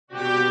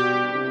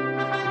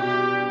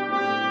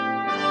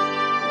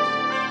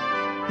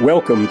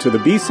Welcome to the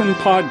Beeson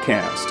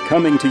Podcast,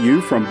 coming to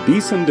you from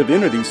Beeson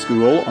Divinity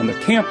School on the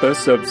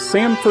campus of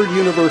Samford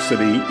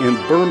University in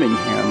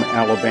Birmingham,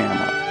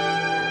 Alabama.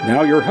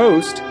 Now your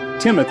host,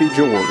 Timothy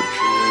George.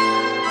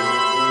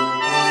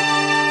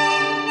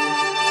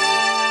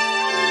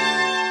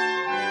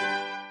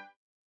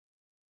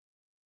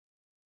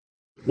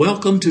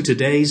 Welcome to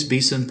today's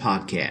Beeson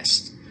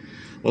Podcast.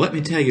 Well, let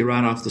me tell you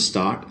right off the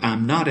start,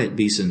 I'm not at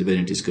Beeson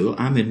Divinity School.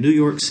 I'm in New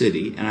York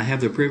City, and I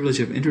have the privilege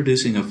of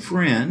introducing a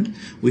friend.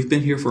 We've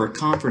been here for a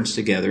conference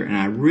together, and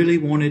I really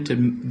wanted to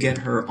get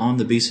her on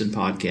the Beeson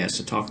Podcast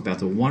to talk about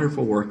the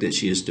wonderful work that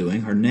she is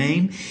doing. Her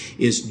name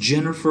is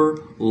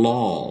Jennifer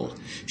Lahl.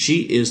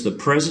 She is the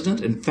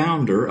president and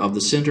founder of the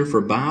Center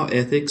for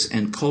Bioethics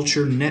and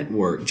Culture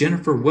Network.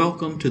 Jennifer,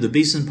 welcome to the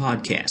Beeson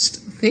Podcast.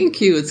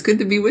 Thank you. It's good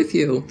to be with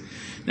you.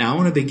 Now, I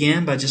want to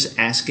begin by just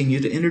asking you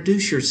to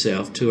introduce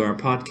yourself to our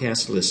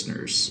podcast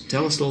listeners.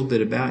 Tell us a little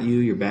bit about you,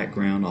 your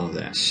background, all of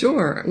that.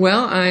 Sure.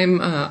 Well,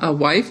 I'm a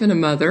wife and a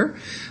mother.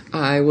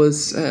 I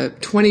was a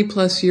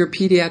 20-plus year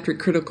pediatric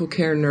critical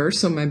care nurse,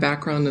 so my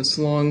background is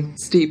long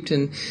steeped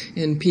in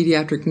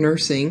pediatric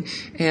nursing.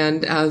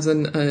 And as a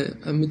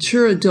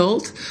mature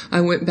adult,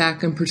 I went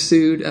back and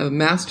pursued a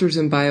master's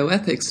in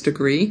bioethics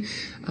degree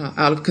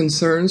out of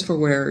concerns for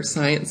where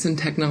science and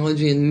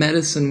technology and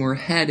medicine were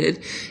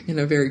headed in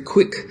a very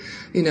quick,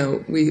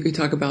 we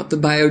talk about the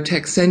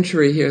biotech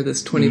century here,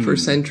 this 21st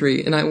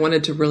century, and I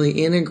wanted to really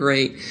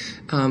integrate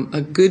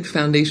a good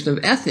foundation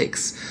of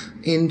ethics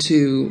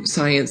into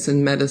science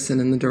and medicine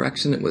in the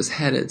direction it was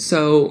headed.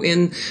 So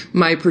in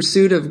my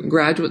pursuit of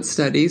graduate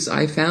studies,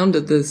 I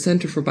founded the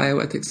Center for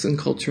Bioethics and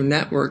Culture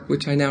Network,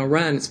 which I now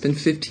run. It's been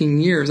 15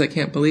 years. I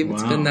can't believe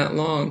it's been that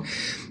long.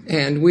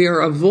 And we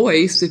are a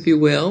voice, if you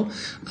will,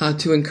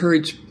 to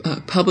encourage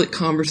public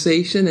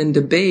conversation and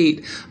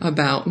debate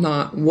about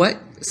not what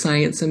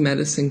science and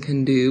medicine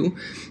can do,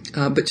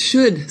 but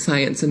should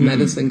science and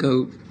medicine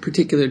go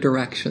particular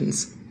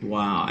directions.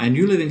 Wow. And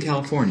you live in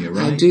California,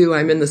 right? I do.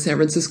 I'm in the San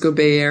Francisco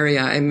Bay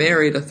Area. I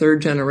married a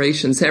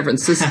third-generation San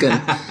Franciscan.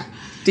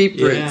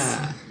 Deep roots.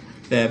 Yeah.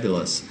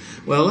 Fabulous.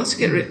 Well, let's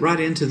get right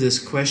into this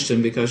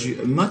question because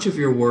much of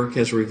your work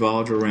has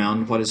revolved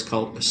around what is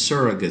called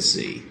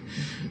surrogacy.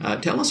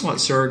 Tell us what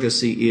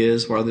surrogacy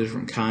is, what are the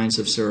different kinds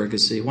of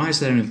surrogacy. Why is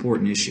that an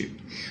important issue?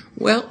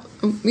 Well,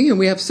 we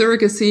have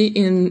surrogacy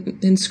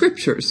in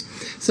scriptures.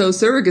 So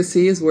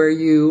surrogacy is where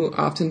you,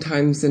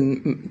 oftentimes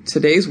in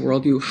today's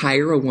world, you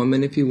hire a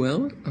woman, if you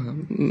will.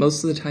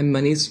 Most of the time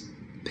money's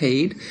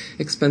paid,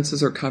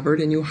 expenses are covered,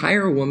 and you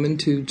hire a woman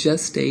to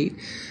gestate,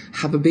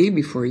 have a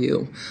baby for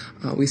you.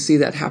 We see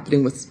that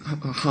happening with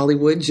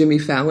Hollywood. Jimmy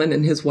Fallon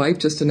and his wife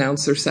just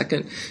announced their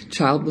second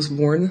child was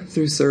born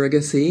through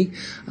surrogacy.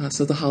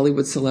 So the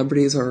Hollywood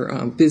celebrities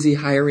are busy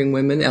hiring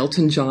women.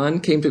 Elton John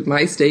came to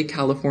my state,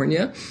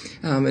 California,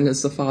 and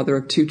is the father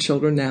of 2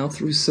 children now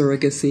through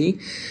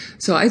surrogacy.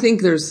 So I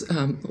think there's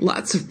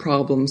lots of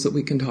problems that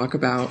we can talk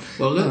about.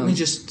 Well, let me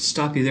just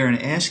stop you there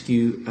and ask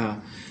you,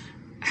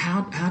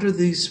 how do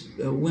these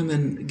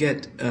women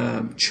get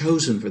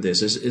chosen for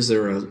this? Is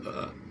there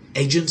a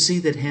agency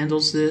that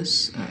handles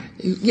this?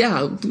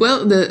 Yeah,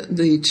 well,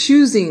 the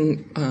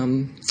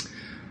choosing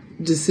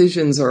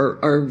decisions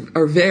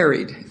are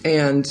varied,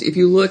 and if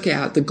you look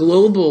at the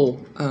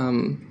global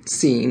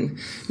scene,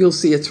 you'll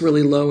see it's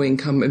really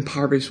low-income,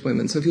 impoverished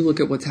women. So if you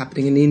look at what's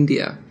happening in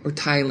India or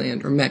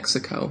Thailand or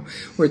Mexico,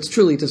 where it's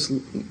truly just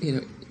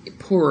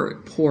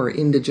poor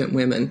indigent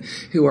women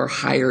who are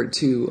hired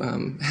to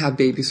have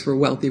babies for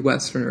wealthy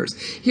Westerners.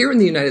 Here in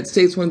the United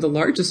States, one of the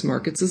largest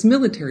markets is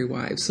military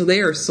wives. So they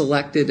are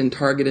selected and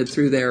targeted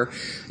through their,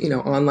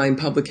 online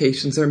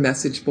publications, their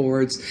message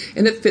boards,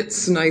 and it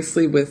fits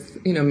nicely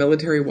with,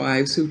 military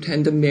wives who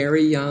tend to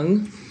marry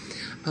young,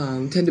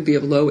 tend to be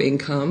of low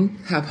income,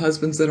 have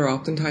husbands that are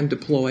oftentimes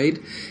deployed,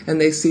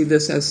 and they see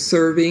this as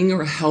serving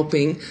or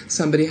helping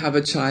somebody have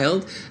a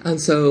child.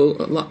 And so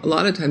a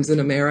lot of times in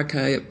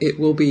America, it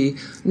will be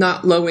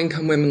not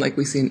low-income women like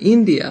we see in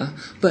India,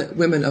 but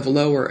women of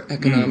lower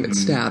economic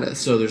status.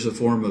 So there's a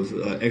form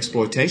of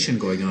exploitation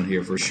going on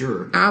here for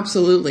sure.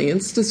 Absolutely.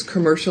 It's just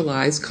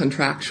commercialized,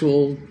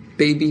 contractual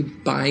baby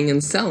buying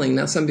and selling.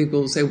 Now, some people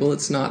will say, well,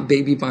 it's not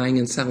baby buying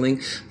and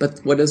selling, but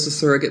what is a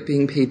surrogate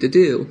being paid to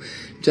do?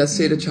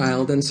 Gestate a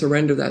child and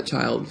surrender that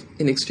child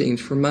in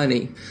exchange for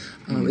money.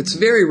 It's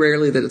very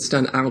rarely that it's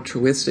done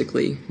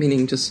altruistically,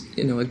 meaning just,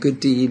 a good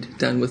deed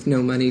done with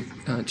no money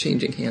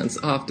changing hands.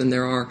 Often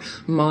there are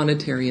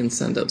monetary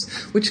incentives,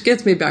 which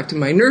gets me back to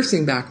my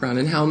nursing background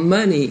and how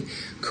money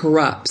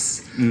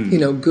corrupts,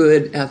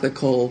 good,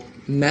 ethical,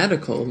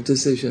 medical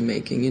decision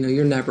making.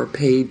 You're never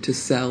paid to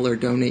sell or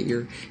donate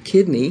your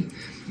kidney.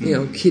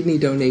 Kidney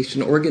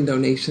donation, organ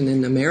donation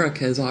in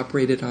America is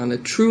operated on a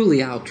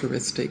truly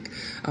altruistic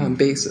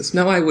basis.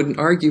 Now, I wouldn't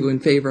argue in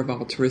favor of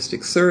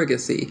altruistic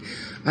surrogacy.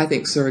 I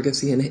think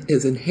surrogacy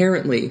is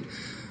inherently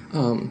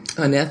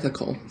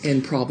unethical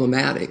and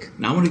problematic.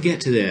 Now, I want to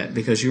get to that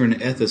because you're an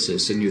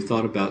ethicist and you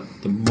thought about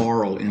the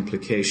moral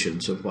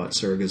implications of what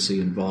surrogacy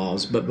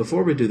involves. But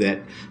before we do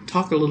that,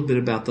 talk a little bit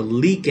about the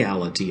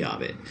legality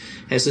of it.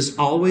 Has this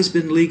always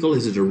been legal?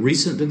 Is it a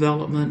recent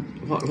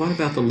development? What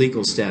about the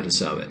legal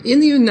status of it? In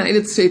the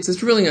United States,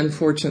 it's really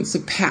unfortunate. It's a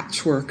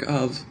patchwork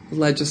of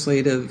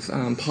legislative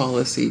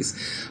policies.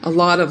 A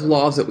lot of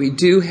laws that we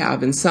do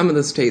have in some of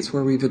the states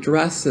where we've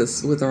addressed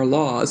this with our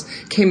laws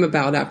came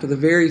about after the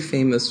very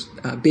famous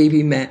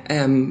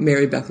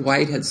Mary Beth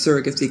Whitehead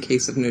surrogacy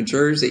case of New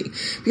Jersey,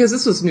 because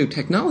this was new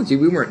technology.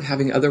 We weren't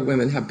having other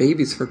women have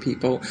babies for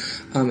people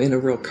in a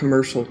real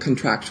commercial,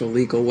 contractual,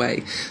 legal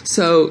way.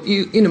 So,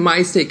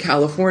 my state,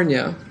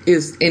 California,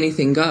 is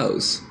anything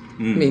goes.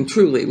 I mean,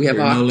 truly, we have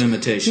no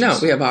limitations. No,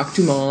 we have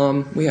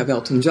Octomom, we have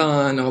Elton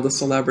John, all the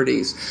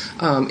celebrities.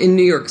 In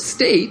New York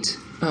State,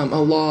 a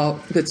law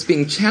that's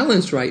being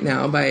challenged right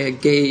now by a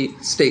gay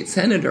state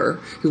senator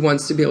who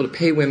wants to be able to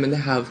pay women to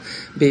have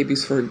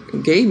babies for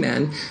gay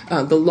men.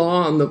 The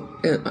law on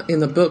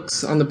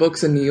the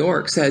books in New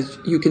York says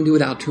you can do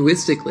it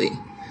altruistically.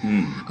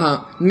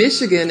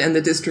 Michigan and the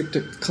District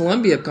of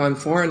Columbia have gone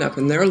far enough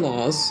in their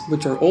laws,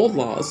 which are old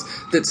laws,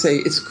 that say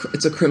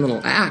it's a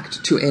criminal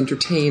act to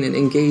entertain and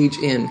engage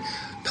in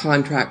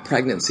contract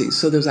pregnancies.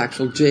 So there's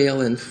actual jail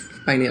and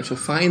financial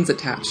fines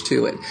attached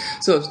to it.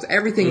 So if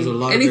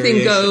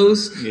anything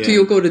goes, to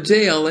you'll go to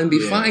jail and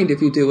be fined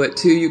if you do it,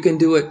 to you can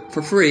do it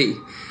for free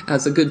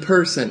as a good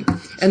person.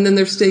 And then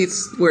there's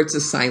states where it's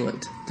just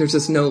silent. There's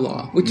just no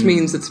law, which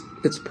means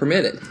it's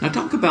permitted. Now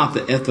talk about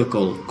the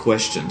ethical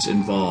questions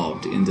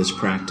involved in this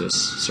practice,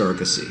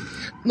 surrogacy.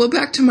 Well,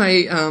 back to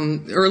my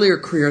earlier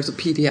career as a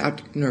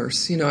pediatric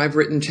nurse, I've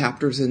written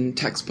chapters in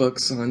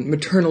textbooks on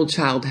maternal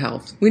child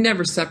health. We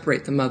never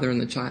separate the mother and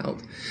the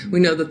child. We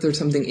know that there's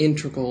something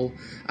integral.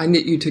 I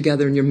knit you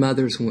together in your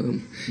mother's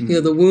womb.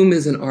 The womb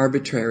isn't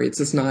arbitrary. It's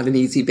just not an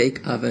easy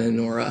bake oven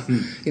or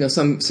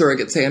some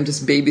surrogates say, I'm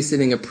just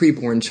babysitting a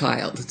preborn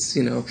child. It's,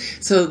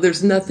 so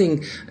there's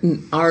nothing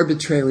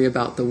arbitrary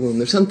about the womb.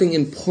 There's something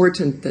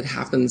important that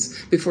happens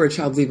before a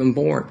child's even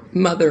born,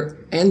 mother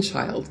and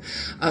child.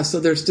 So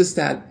there's just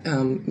that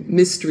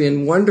mystery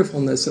and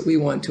wonderfulness that we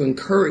want to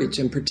encourage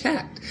and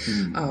protect.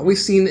 We've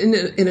seen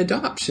in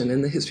adoption,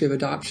 in the history of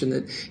adoption,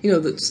 that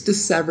that's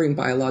dissevering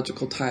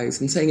biological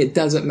ties and saying it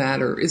doesn't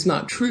matter is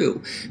not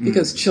true,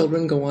 because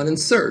children go on and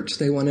search.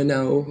 They want to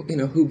know,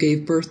 who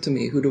gave birth to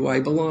me, who do I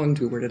belong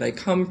to, where did I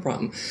come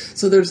from.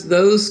 So there's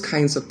those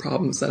kinds of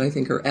problems that I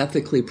think are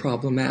ethically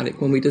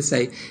problematic when we just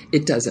say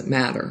it doesn't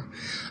matter.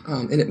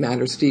 And it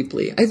matters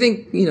deeply. I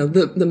think,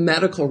 the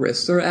medical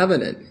risks are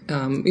evident.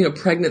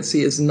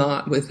 Pregnancy is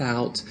not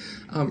without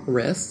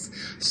risks.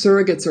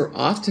 Surrogates are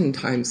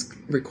oftentimes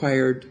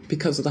required,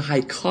 because of the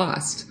high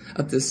cost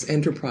of this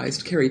enterprise,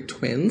 to carry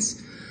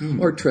twins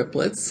or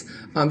triplets,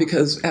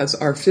 because as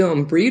our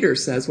film Breeder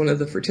says, one of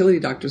the fertility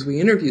doctors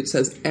we interviewed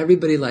says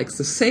everybody likes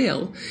the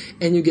sale,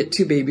 and you get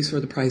two babies for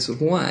the price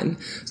of one.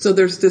 So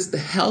there's just the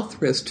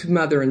health risk to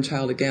mother and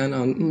child, again,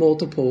 on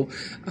multiple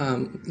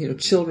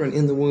children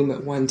in the womb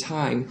at one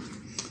time.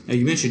 Now,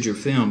 you mentioned your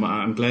film.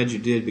 I'm glad you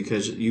did,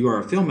 because you are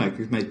a filmmaker.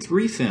 You've made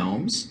 3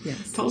 films.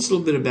 Yes. Tell us a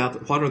little bit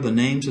about what are the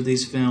names of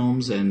these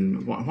films,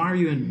 and why are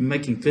you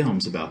making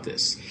films about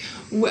this?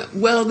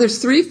 Well,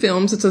 there's 3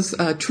 films. It's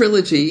a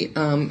trilogy,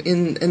 and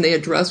they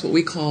address what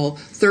we call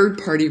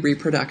third-party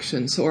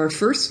reproduction. So our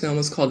first film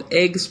is called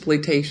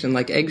Eggsploitation,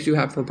 like eggs you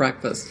have for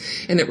breakfast,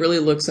 and it really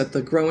looks at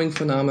the growing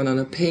phenomenon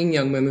of paying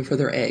young women for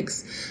their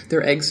eggs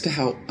to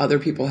help other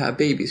people have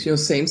babies.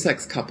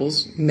 Same-sex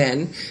couples,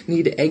 men,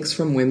 need eggs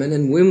from women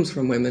and wombs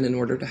from women in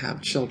order to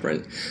have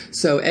children.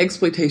 So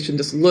Eggsploitation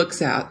just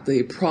looks at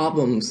the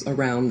problems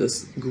around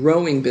this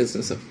growing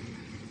business of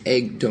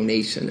egg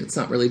donation. It's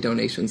not really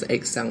donations,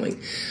 egg selling.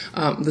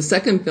 The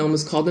second film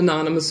is called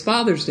Anonymous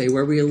Father's Day,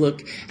 where we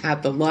look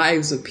at the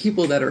lives of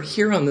people that are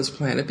here on this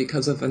planet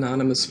because of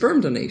anonymous sperm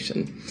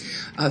donation.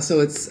 So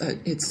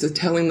it's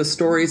telling the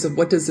stories of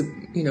what does it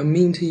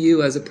mean to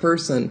you as a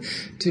person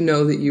to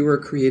know that you were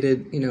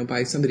created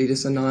by somebody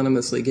just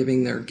anonymously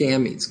giving their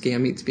gametes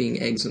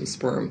being eggs and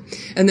sperm.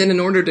 And then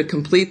in order to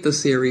complete the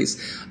series,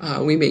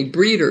 we made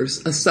Breeders,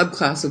 a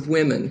subclass of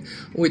women,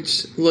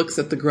 which looks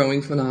at the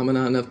growing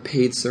phenomenon of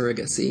paid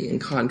surrogacy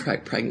and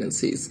contract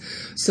pregnancies.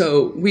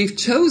 So we've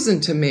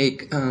chosen to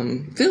make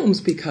films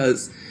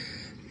because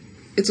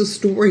it's a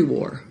story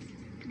war.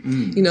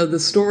 The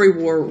story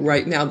war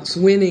right now that's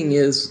winning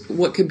is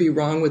what could be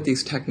wrong with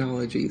these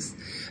technologies.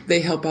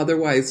 They help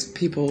otherwise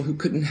people who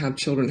couldn't have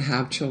children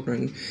have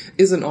children.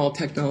 Isn't all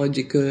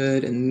technology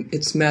good? And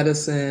it's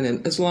medicine.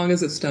 And as long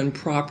as it's done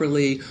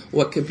properly,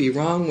 what could be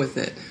wrong with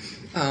it?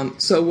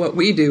 So what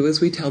we do is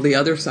we tell the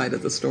other side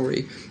of the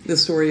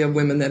story of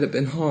women that have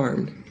been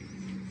harmed.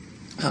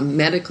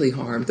 medically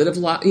harmed, that have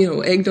lost,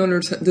 egg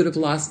donors that have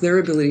lost their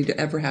ability to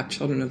ever have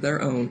children of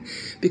their own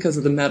because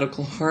of the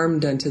medical harm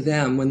done to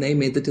them when they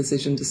made the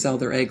decision to sell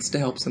their eggs to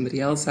help somebody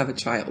else have a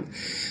child.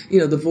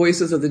 The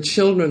voices of the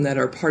children that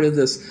are part of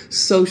this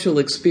social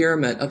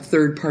experiment of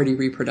third-party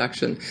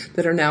reproduction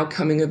that are now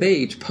coming of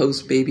age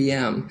post-Baby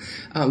M.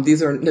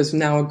 There's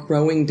now a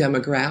growing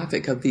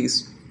demographic of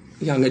these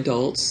young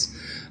adults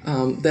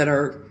that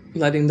are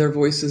letting their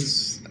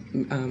voices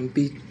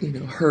be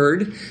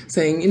heard,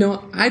 saying,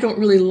 I don't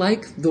really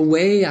like the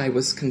way I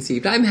was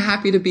conceived. I'm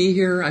happy to be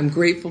here. I'm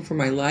grateful for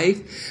my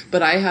life,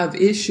 but I have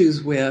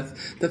issues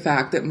with the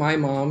fact that my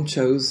mom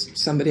chose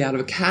somebody out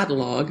of a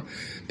catalog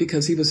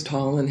because he was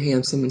tall and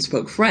handsome and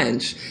spoke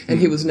French,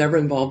 and he was never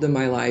involved in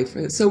my life.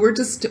 And so we're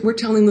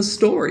telling the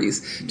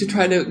stories to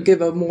try to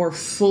give a more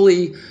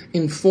fully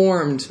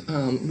informed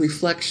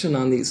reflection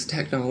on these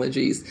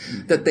technologies,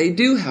 that they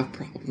do have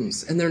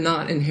problems, and they're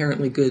not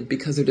inherently good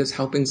because they're just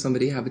helping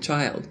somebody have a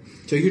child.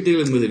 So you're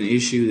dealing with an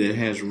issue that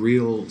has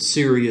real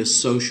serious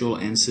social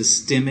and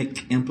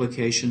systemic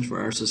implications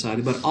for our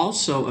society, but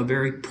also a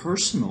very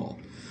personal,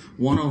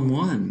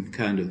 one-on-one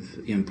kind of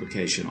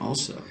implication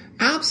also.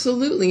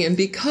 Absolutely. And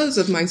because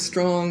of my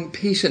strong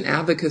patient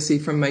advocacy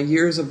from my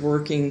years of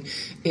working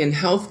in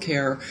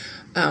healthcare,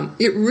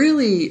 it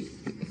really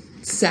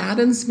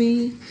saddens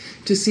me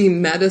to see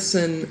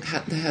medicine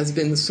that has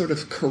been sort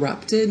of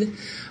corrupted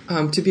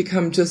to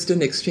become just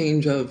an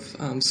exchange of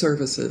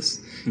services.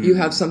 Mm-hmm. You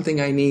have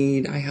something I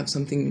need, I have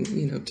something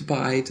to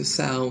buy, to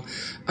sell.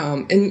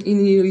 And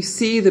you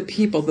see the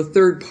people, the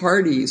third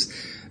parties,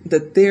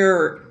 that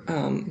their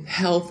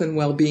health and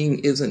well-being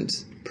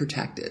isn't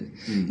protected.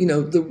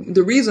 Mm.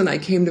 The reason I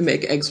came to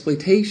make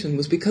Eggsploitation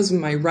was because of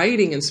my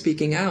writing and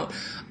speaking out.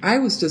 I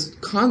was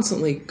just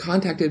constantly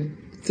contacted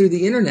through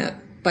the internet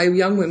by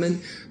young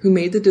women who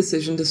made the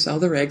decision to sell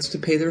their eggs to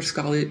pay their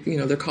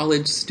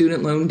college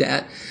student loan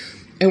debt,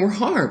 and were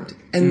harmed.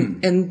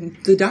 And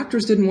the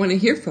doctors didn't want to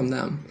hear from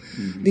them.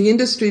 Mm. The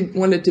industry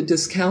wanted to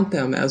discount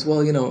them as,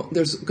 well,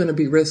 there's going to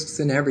be risks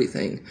in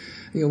everything.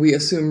 We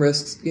assume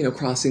risks,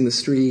 crossing the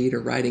street or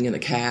riding in a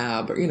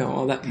cab or,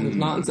 all that kind of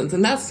nonsense.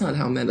 And that's not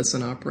how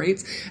medicine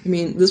operates. I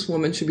mean, this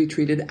woman should be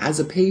treated as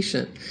a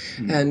patient.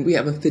 And we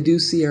have a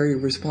fiduciary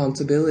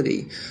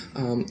responsibility.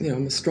 I'm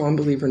a strong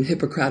believer in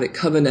Hippocratic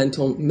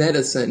covenantal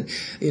medicine.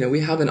 We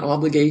have an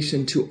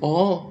obligation to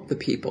all the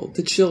people,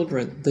 the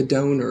children, the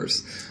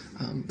donors,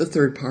 the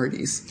third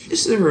parties.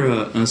 Is there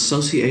an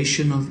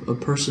association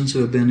of persons who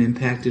have been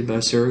impacted by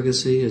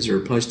surrogacy? Is there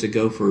a place to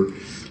go for,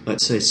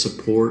 let's say,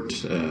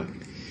 support,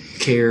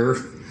 care?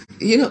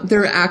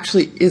 There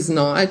actually is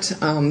not.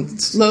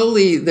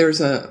 Slowly,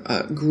 there's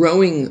a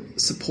growing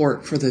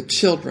support for the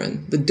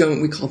children.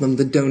 We call them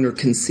the donor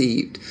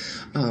conceived,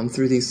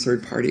 through these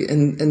third parties.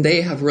 And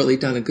they have really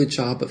done a good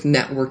job of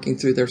networking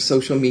through their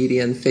social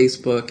media and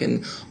Facebook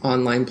and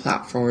online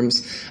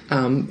platforms.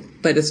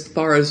 But as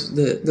far as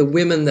the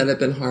women that have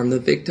been harmed, the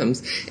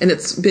victims, and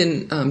it's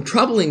been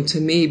troubling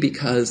to me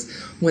because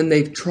when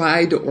they've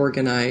tried to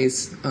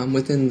organize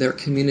within their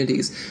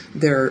communities,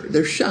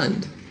 they're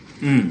shunned.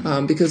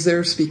 Because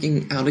they're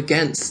speaking out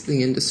against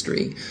the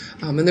industry.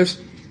 And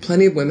there's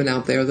plenty of women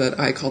out there that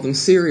I call them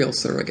serial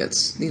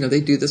surrogates.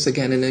 They do this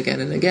again and again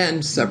and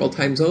again, several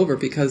times over,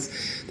 because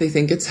they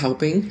think it's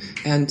helping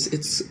and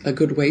it's a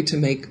good way to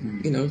make,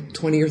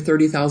 $20,000 or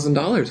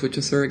 $30,000, which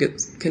a surrogate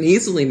can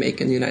easily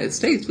make in the United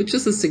States, which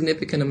is a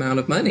significant amount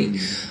of money.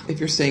 If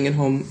you're staying at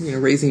home,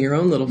 raising your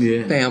own little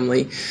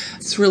family,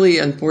 it's really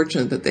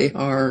unfortunate that they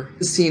are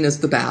seen as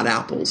the bad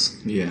apples,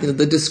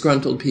 the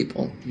disgruntled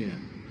people. Yeah.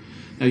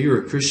 Now,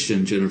 you're a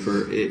Christian,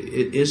 Jennifer.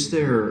 Is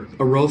there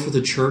a role for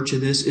the church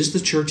in this? Is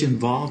the church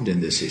involved in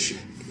this issue?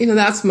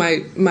 That's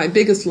my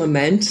biggest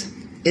lament,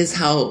 is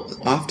how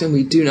often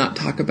we do not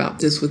talk about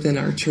this within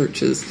our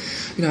churches.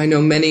 I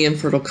know many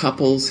infertile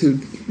couples who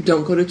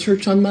don't go to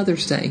church on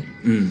Mother's Day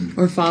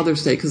or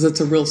Father's Day because it's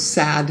a real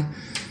sad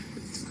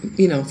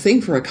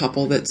thing for a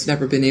couple that's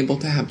never been able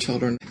to have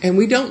children. And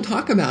we don't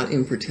talk about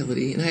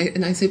infertility.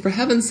 And I say, for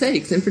heaven's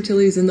sakes,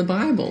 infertility is in the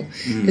Bible.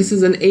 This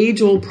is an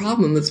age-old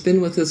problem that's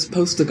been with us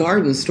post the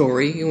garden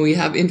story. We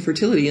have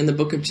infertility in the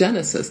book of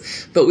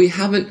Genesis, but we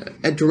haven't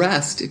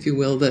addressed, if you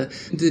will, the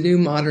new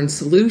modern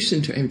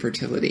solution to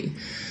infertility.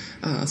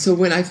 So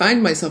when I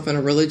find myself in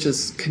a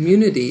religious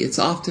community, it's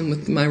often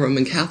with my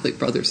Roman Catholic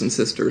brothers and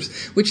sisters,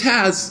 which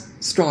has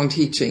strong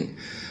teaching.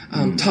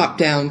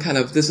 Top-down kind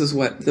of, this is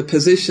what the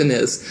position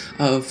is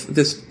of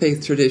this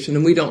faith tradition,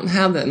 and we don't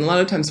have that. And a lot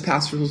of times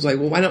pastors will say,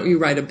 well, why don't you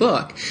write a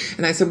book?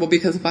 And I said, well,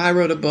 because if I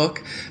wrote a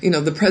book,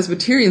 the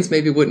Presbyterians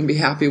maybe wouldn't be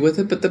happy with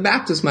it, but the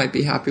Baptists might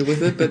be happy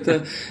with it,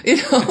 but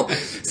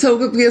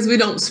so because we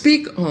don't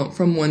speak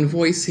from one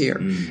voice here.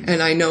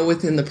 And I know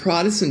within the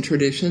Protestant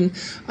tradition,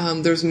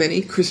 there's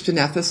many Christian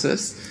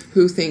ethicists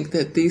who think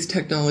that these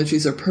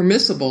technologies are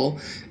permissible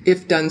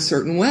if done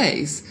certain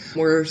ways,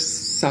 where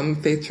some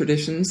faith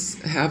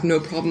traditions have no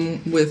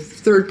problem with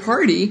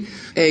third-party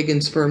egg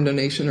and sperm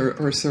donation or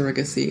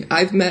surrogacy.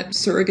 I've met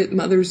surrogate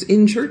mothers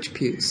in church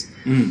pews.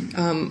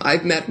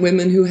 I've met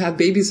women who have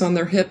babies on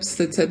their hips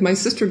that said, my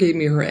sister gave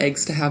me her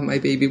eggs to have my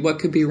baby. What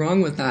could be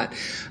wrong with that?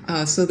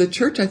 So the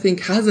church, I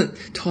think, hasn't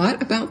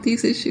taught about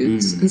these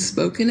issues and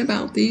spoken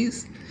about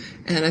these.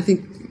 And I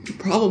think the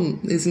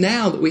problem is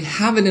now that we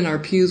have it in our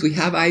pews, we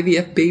have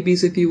IVF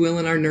babies, if you will,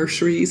 in our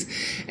nurseries,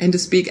 and to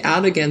speak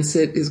out against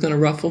it is going to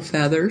ruffle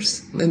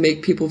feathers and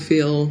make people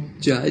feel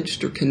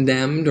judged or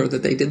condemned or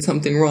that they did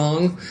something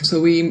wrong.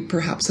 So we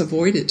perhaps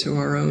avoid it to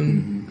our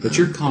own. But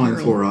you're calling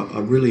for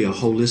a really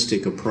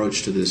holistic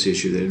approach to this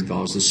issue that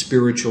involves the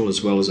spiritual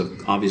as well as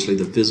obviously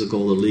the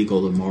physical, the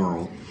legal, the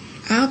moral.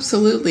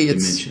 Absolutely.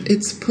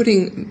 It's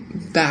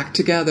putting back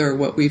together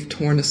what we've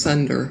torn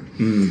asunder.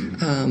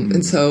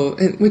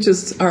 Which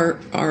is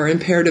our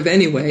imperative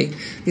anyway.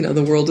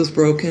 The world is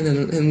broken,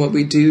 and what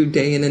we do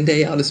day in and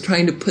day out is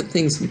trying to put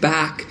things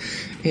back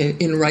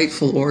in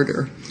rightful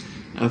order.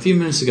 A few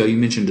minutes ago you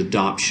mentioned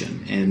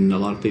adoption, and a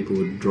lot of people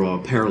would draw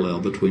a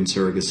parallel between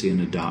surrogacy and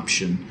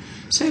adoption.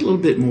 Say a little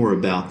bit more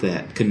about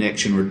that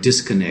connection or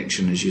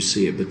disconnection as you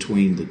see it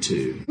between the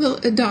two. Well,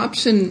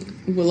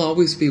 adoption will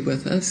always be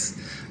with us.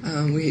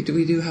 We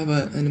do have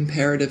an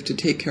imperative to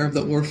take care of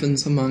the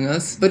orphans among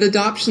us. But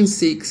adoption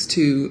seeks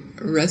to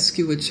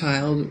rescue a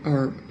child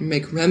or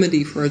make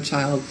remedy for a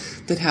child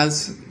that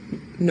has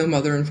no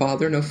mother and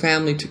father, no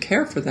family to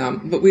care for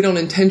them. But we don't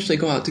intentionally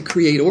go out to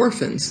create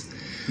orphans.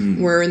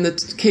 Where in the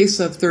case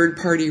of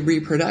third-party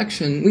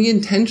reproduction, we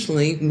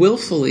intentionally,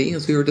 willfully,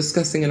 as we were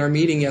discussing in our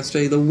meeting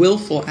yesterday, the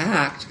willful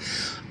act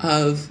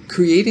of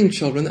creating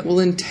children that will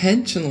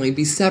intentionally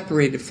be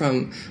separated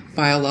from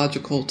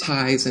biological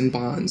ties and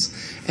bonds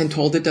and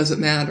told it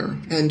doesn't matter.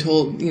 And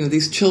told,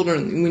 these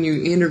children, when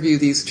you interview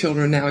these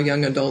children now,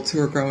 young adults who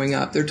are growing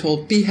up, they're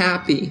told, be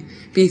happy,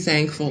 be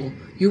thankful.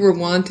 You were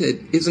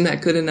wanted. Isn't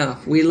that good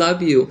enough? We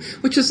love you.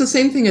 Which is the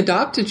same thing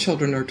adopted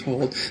children are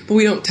told. But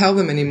we don't tell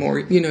them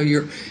anymore.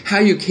 How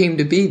you came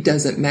to be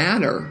doesn't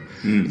matter.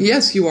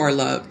 Yes, you are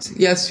loved.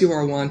 Yes, you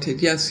are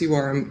wanted. Yes, you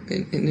are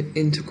an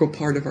integral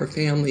part of our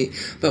family.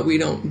 But we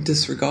don't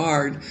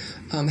disregard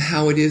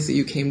how it is that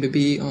you came to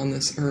be on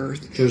this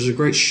earth. There's a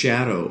great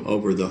shadow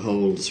over the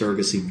whole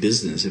surrogacy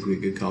business, if we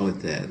could call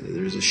it that.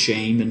 There's a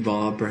shame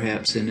involved,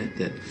 perhaps, in it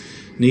that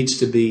needs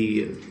to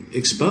be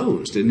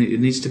exposed. It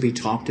needs to be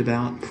talked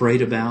about,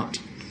 prayed about,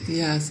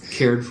 yes,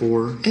 cared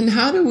for. And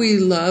how do we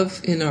love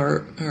in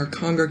our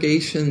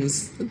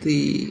congregations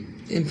the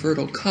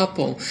infertile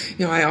couple?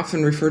 I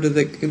often refer to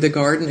the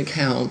garden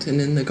account,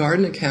 and in the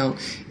garden account,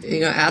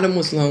 Adam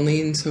was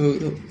lonely, and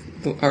so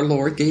our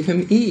Lord gave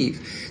him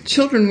Eve.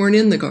 Children weren't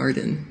in the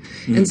garden.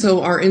 And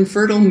so our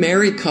infertile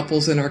married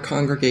couples in our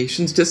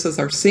congregations, just as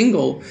our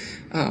single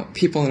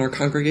people in our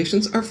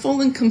congregations, are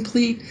full and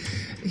complete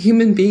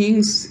human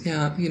beings.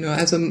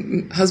 As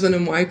a husband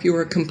and wife, you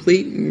are a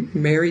complete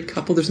married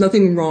couple. There's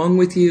nothing wrong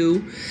with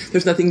you.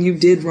 There's nothing you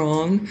did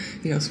wrong.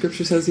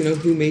 Scripture says,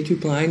 who made you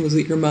blind? Was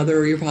it your mother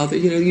or your father?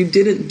 You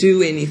didn't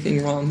do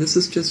anything wrong. This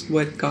is just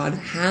what God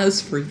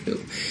has for you.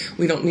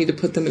 We don't need to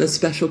put them in a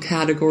special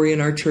category in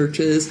our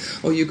churches.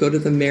 Oh, you go to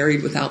the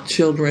married without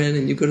children,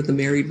 and you go to the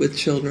married with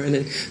children.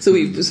 And so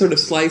we sort of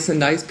slice and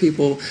dice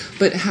people.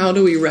 But how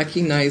do we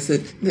recognize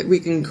that we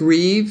can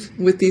grieve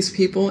with these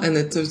people, and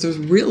that there's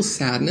real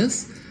sadness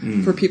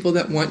for people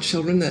that want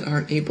children that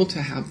aren't able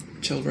to have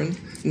children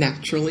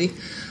naturally,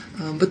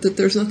 but that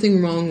there's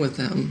nothing wrong with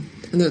them,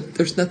 and that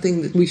there's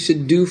nothing that we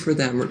should do for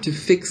them or to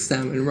fix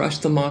them and rush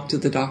them off to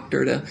the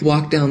doctor to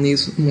walk down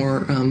these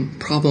more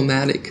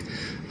problematic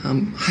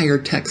higher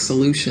tech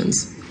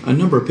solutions. A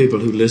number of people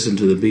who listen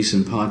to the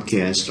Beeson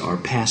podcast are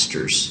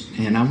pastors,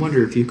 and I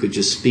wonder if you could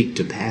just speak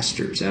to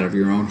pastors out of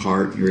your own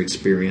heart, your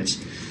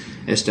experience,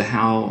 as to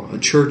how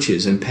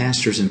churches and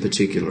pastors in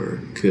particular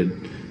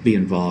could be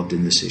involved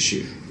in this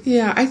issue.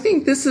 Yeah, I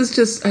think this is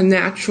just a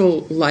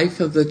natural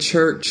life of the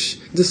church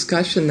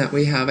discussion that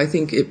we have. I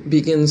think it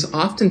begins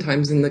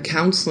oftentimes in the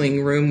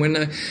counseling room when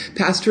a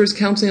pastor is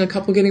counseling a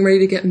couple getting ready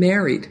to get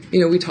married.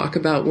 We talk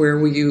about where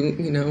will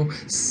you,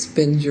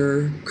 spend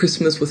your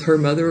Christmas with her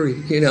mother,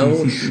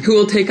 who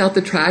will take out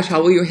the trash,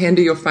 how will you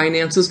handle your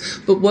finances,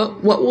 but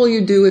what will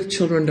you do if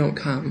children don't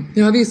come?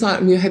 Have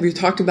you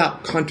talked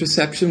about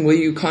contraception? Will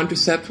you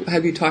contracept?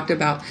 Have you talked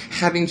about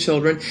having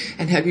children?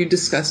 And have you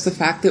discussed the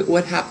fact that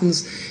what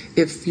happens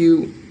if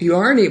you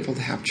aren't able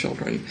to have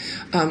children?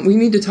 We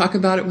need to talk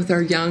about it with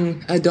our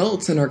young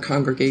adults in our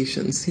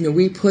congregations.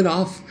 We put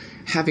off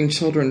having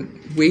children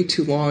way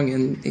too long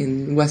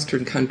in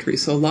Western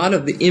countries. So a lot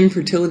of the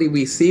infertility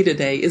we see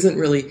today isn't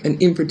really an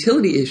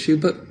infertility issue,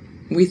 but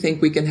we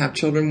think we can have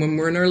children when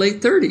we're in our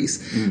late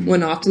 30s,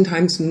 when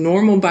oftentimes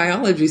normal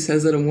biology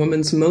says that a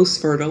woman's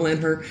most fertile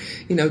in her,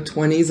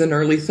 20s and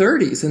early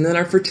 30s, and then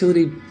our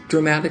fertility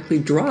dramatically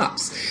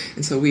drops.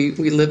 And so we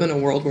live in a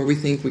world where we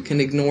think we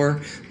can ignore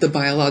the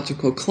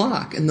biological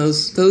clock and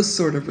those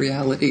sort of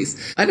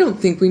realities. I don't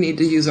think we need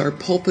to use our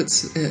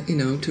pulpits,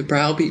 to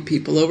browbeat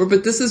people over,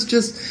 but this is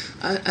just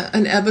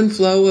an ebb and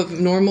flow of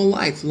normal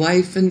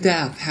life and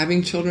death,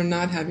 having children,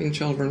 not having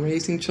children,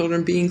 raising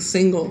children, being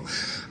single.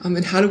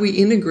 And how do we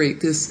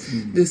integrate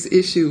this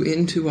issue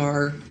into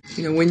our,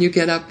 when you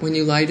get up, when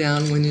you lie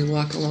down, when you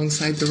walk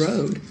alongside the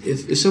road?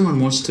 If someone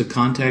wants to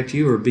contact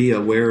you or be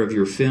aware of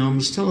your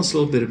films, tell us a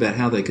little bit about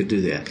how they could do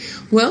that.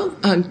 Well,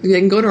 they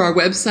can go to our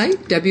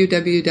website,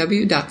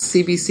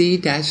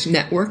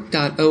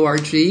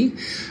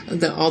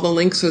 www.cbc-network.org. All the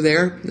links are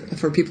there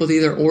for people to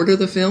either order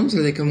the films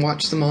or they can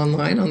watch them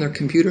online on their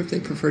computer if they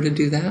prefer to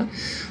do that.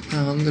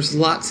 There's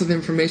lots of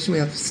information. We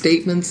have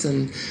statements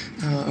and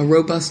a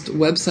robust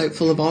website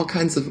full of all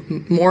kinds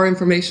of more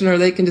information, or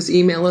they can just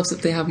email us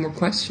if they have more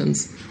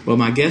questions. Well,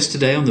 my guest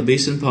today on the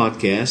Beeson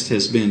Podcast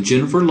has been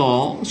Jennifer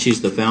Law.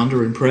 She's the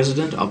founder and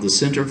president of the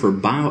Center for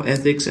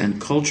Bioethics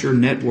and Culture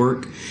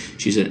Network.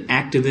 She's an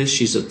activist.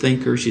 She's a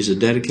thinker. She's a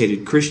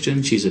dedicated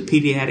Christian. She's a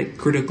pediatric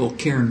critical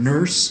care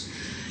nurse.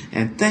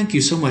 And thank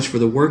you so much for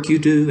the work you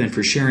do and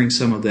for sharing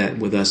some of that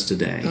with us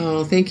today.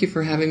 Oh, thank you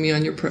for having me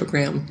on your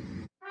program.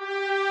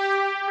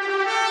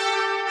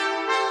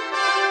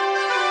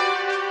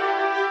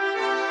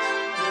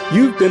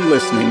 You've been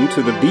listening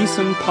to the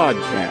Beeson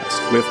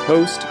Podcast with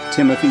host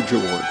Timothy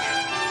George.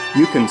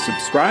 You can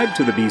subscribe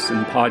to the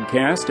Beeson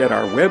Podcast at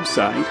our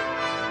website,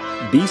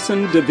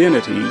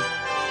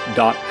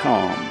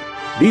 beesondivinity.com.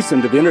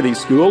 Beeson Divinity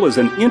School is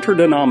an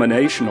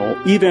interdenominational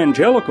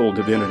evangelical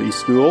divinity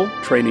school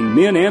training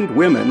men and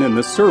women in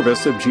the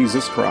service of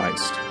Jesus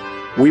Christ.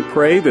 We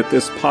pray that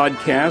this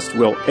podcast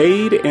will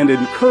aid and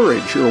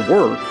encourage your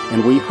work,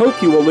 and we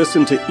hope you will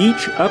listen to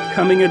each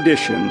upcoming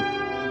edition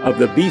of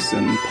the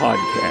Beeson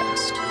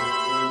Podcast.